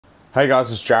Hey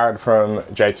guys, it's Jarrod from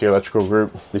JT Electrical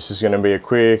Group. This is going to be a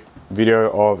quick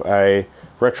video of a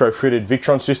retrofitted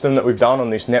Victron system that we've done on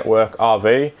this network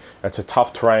RV. It's a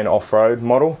tough terrain off-road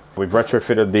model. We've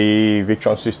retrofitted the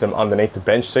Victron system underneath the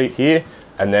bench seat here,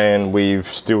 and then we've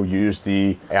still used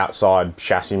the outside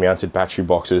chassis mounted battery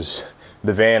boxes.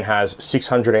 The van has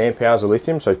 600 amp hours of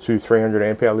lithium, so two 300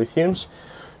 amp hour lithiums,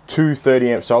 two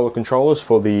 30 amp solar controllers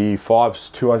for the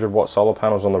 5 200 watt solar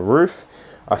panels on the roof,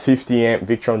 a 50 amp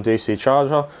Victron DC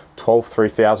charger, 12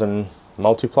 3000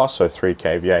 multiplus, so 3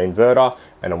 kVA inverter,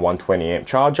 and a 120 amp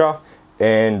charger,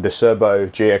 and the Serbo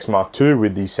GX Mark II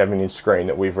with the 7-inch screen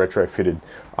that we've retrofitted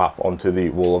up onto the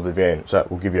wall of the van. So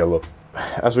we'll give you a look.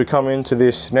 As we come into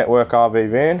this network RV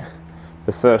van,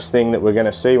 the first thing that we're going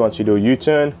to see once you do a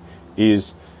U-turn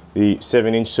is the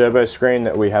 7-inch Serbo screen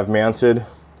that we have mounted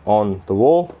on the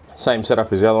wall. Same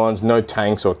setup as the other ones, no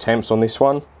tanks or temps on this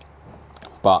one,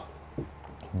 but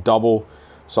double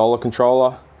solar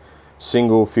controller,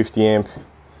 single 50 amp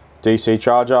DC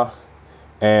charger,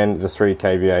 and the 3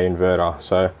 kVA inverter.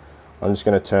 So I'm just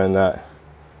going to turn that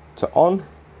to on.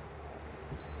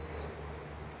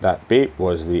 That beep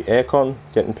was the aircon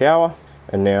getting power,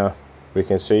 and now we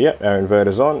can see, yep, our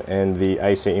inverter's on and the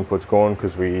AC input's gone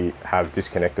because we have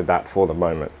disconnected that for the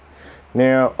moment.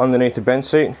 Now underneath the bench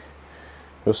seat,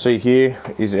 you'll see here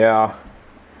is our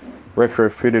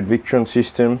retrofitted Victron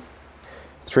system,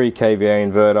 3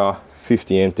 kVA inverter,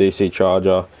 50 amp DC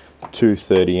charger, 2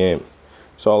 30 amp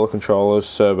solar controllers,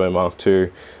 Serbo Mark II,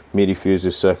 MIDI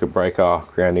fuses, circuit breaker,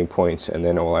 grounding points, and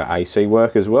then all our AC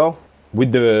work as well.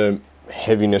 With the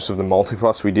heaviness of the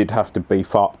multiplus, we did have to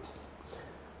beef up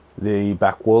the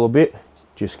back wall a bit,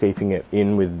 just keeping it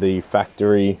in with the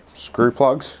factory screw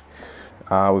plugs.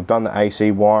 We've done the AC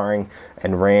wiring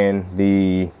and ran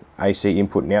the AC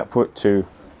input and output to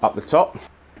up the top.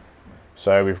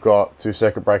 So we've got 2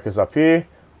 circuit breakers up here,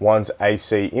 one's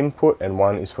AC input and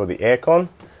one is for the aircon.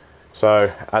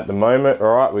 So at the moment,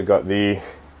 all right, we've got the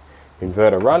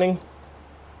inverter running.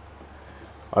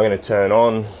 I'm going to turn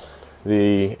on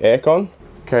the aircon.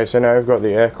 Okay, so now we've got the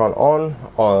aircon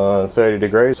on 30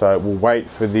 degrees. So we'll wait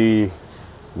for the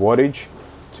wattage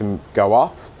to go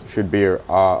up. It should be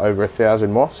over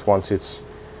 1000 watts once it's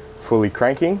fully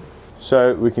cranking.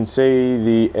 So we can see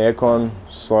the aircon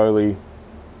slowly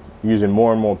using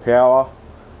more and more power,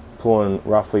 pulling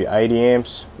roughly 80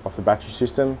 amps off the battery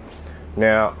system.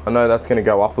 Now, I know that's going to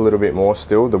go up a little bit more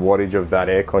still, the wattage of that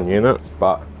aircon unit,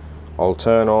 but I'll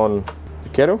turn on the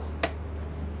kettle.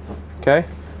 Okay,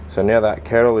 so now that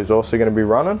kettle is also going to be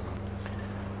running.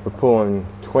 We're pulling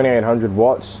 2800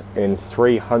 watts and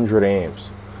 300 amps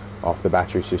off the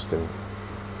battery system.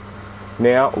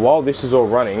 Now, while this is all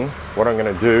running, what I'm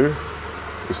going to do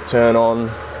is turn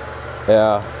on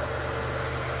our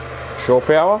shore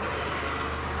power,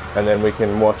 and then we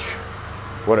can watch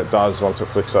what it does once it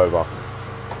flicks over.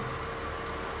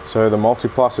 So the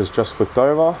multiplus has just flicked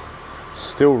over,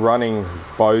 still running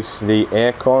both the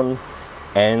aircon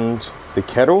and the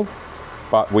kettle,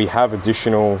 but we have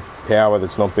additional power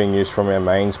that's not being used from our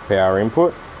mains power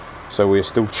input, so we're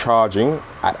still charging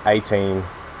at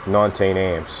 18-19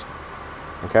 amps.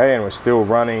 Okay, and we're still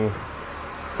running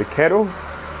the kettle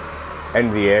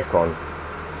and the aircon,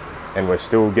 and we're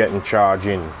still getting charge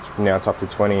in. Now it's up to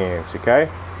 20 amps. Okay,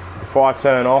 if I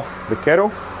turn off the kettle,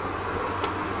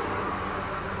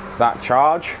 that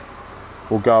charge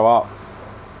will go up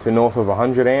to north of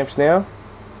 100 amps now,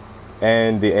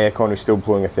 and the aircon is still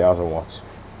pulling 1000 watts.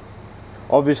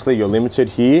 Obviously you're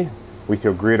limited here with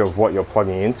your grid of what you're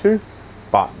plugging into,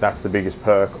 but that's the biggest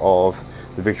perk of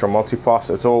the Victron Multiplus.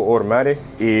 It's all automatic.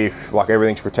 If like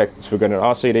everything's protected, so we've got an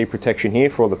RCD protection here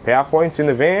for all the power points in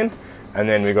the van, and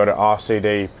then we got an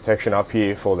RCD protection up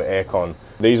here for the aircon.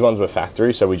 These ones were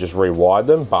factory, so we just rewired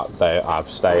them, but they have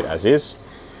stayed as is.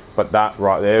 But that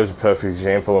right there is a perfect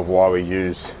example of why we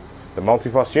use the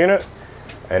Multiplus unit.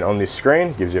 And on this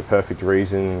screen, gives you a perfect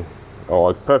reason,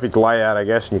 or a perfect layout, I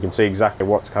guess, and you can see exactly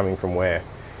what's coming from where,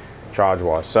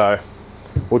 charge-wise. So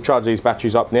we'll charge these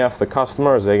batteries up now for the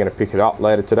customer, as they're going to pick it up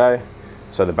later today.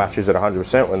 So the battery's at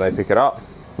 100% when they pick it up.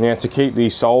 Now, to keep the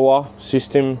solar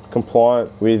system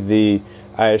compliant with the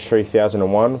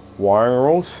AS3001 wiring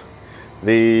rules,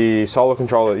 the solar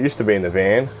controller that used to be in the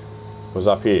van was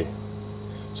up here.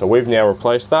 So we've now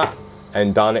replaced that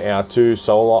and done our 2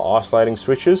 solar isolating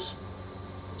switches.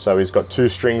 So he's got 2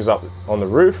 strings up on the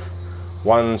roof.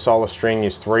 One solar string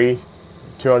is 3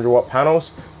 200 watt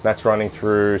panels. That's running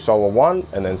through solar 1,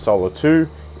 and then solar 2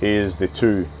 is the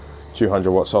 2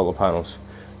 200 watt solar panels.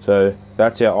 So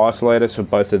that's our isolators for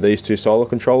both of these 2 solar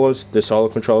controllers. The solar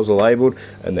controllers are labeled,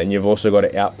 and then you've also got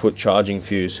an output charging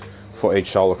fuse for each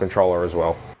solar controller as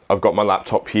well. I've got my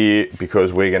laptop here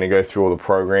because we're going to go through all the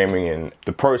programming and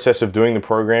the process of doing the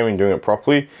programming, doing it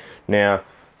properly. Now,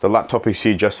 the laptop is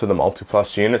here just for the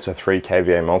multi-plus unit, a 3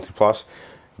 kVA multi-plus.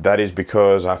 That is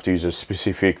because I have to use a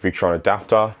specific Victron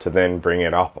adapter to then bring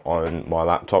it up on my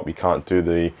laptop. You can't do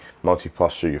the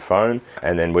multi-plus through your phone.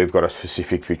 And then we've got a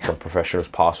specific Victron Professionals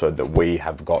password that we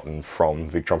have gotten from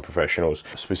Victron Professionals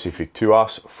specific to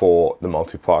us for the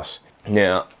multi-plus.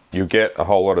 Now, you get a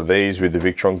whole lot of these with the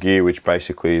Victron gear, which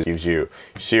basically gives you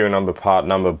serial number, part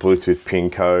number, Bluetooth pin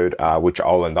code, which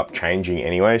I'll end up changing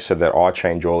anyway, so that I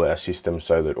change all our systems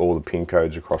so that all the pin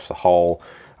codes across the whole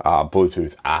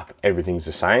Bluetooth app, everything's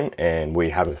the same, and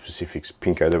we have a specific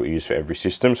pin code that we use for every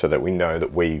system so that we know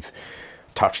that we've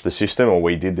touched the system or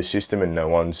we did the system and no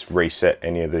one's reset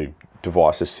any of the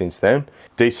devices since then.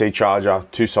 DC charger,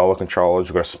 2 solar controllers,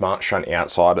 we've got a smart shunt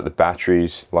outside at the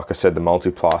batteries, like I said, the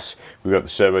multi-plus, we've got the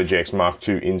Servo GX Mark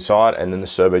II inside, and then the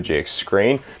Servo GX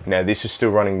screen. Now this is still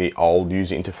running the old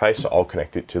user interface, so I'll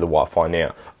connect it to the Wi-Fi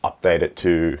now, update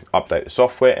the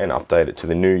software and update it to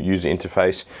the new user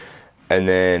interface. And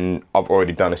then I've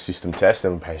already done a system test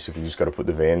and basically just got to put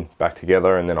the van back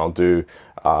together, and then I'll do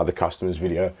the customer's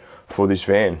video for this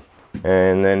van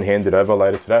and then hand it over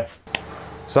later today.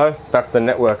 So that's the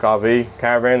Network RV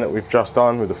caravan that we've just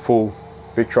done with a full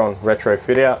Victron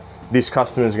retrofit out. This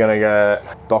customer is going to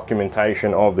get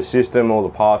documentation of the system, all the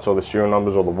parts, all the serial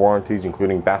numbers, all the warranties,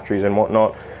 including batteries and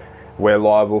whatnot. We're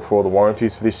liable for all the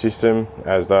warranties for this system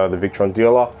as the Victron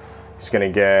dealer. He's going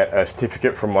to get a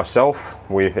certificate from myself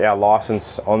with our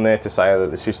license on there to say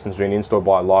that the system's been installed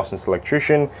by a licensed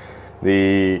electrician.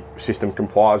 The system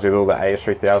complies with all the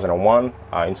AS3001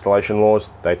 installation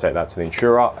laws. They take that to the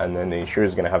insurer, and then the insurer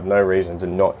is going to have no reason to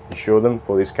not insure them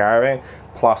for this caravan,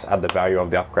 plus add the value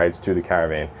of the upgrades to the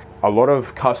caravan. A lot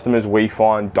of customers we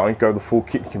find don't go the full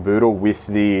kit and caboodle with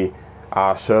the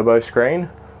Servo screen.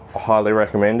 I highly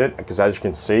recommend it because, as you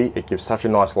can see, it gives such a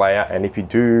nice layout, and if you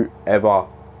do ever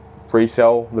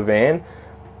pre-sell the van,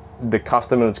 the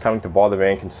customer that's coming to buy the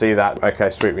van can see that, okay,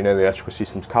 sweet, we know the electrical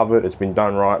system's covered, it's been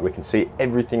done right, we can see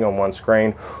everything on one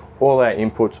screen, all our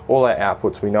inputs, all our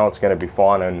outputs, we know it's going to be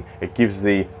fine, and it gives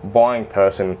the buying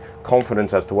person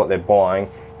confidence as to what they're buying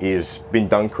is been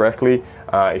done correctly.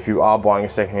 If you are buying a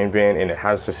second-hand van and it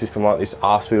has a system like this,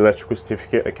 ask for the electrical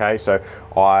certificate, okay? So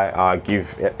I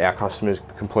give our customers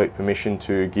complete permission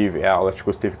to give our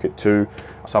electrical certificate to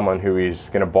someone who is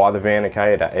going to buy the van,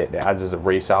 okay? It adds as a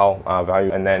resale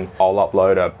value, and then I'll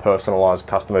upload a personalized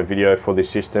customer video for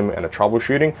this system and a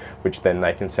troubleshooting, which then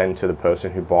they can send to the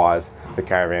person who buys the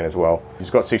caravan as well. He's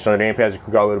got 600 amp hours, it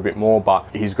could go a little bit more, but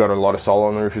he's got a lot of solar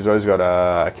on the roof as well. He's got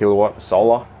a kilowatt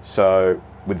solar, so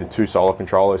with the 2 solar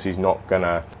controllers, he's not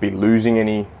gonna be losing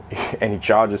any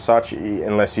charge as such,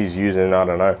 unless he's using, I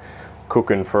don't know,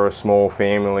 cooking for a small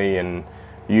family and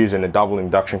using a double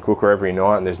induction cooker every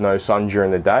night and there's no sun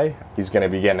during the day. He's gonna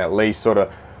be getting at least sort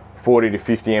of 40 to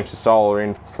 50 amps of solar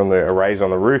in from the arrays on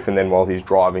the roof, and then while he's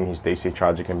driving, his DC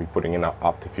charger can be putting in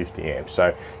up to 50 amps.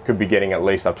 So could be getting at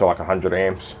least up to like 100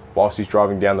 amps whilst he's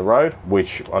driving down the road,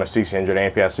 which on a 600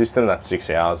 amp hour system, that's 6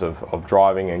 hours of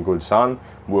driving and good sun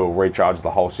will recharge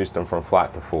the whole system from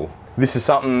flat to full. If this is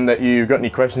something that you've got any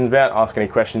questions about, ask any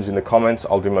questions in the comments.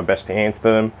 I'll do my best to answer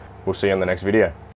them. We'll see you on the next video.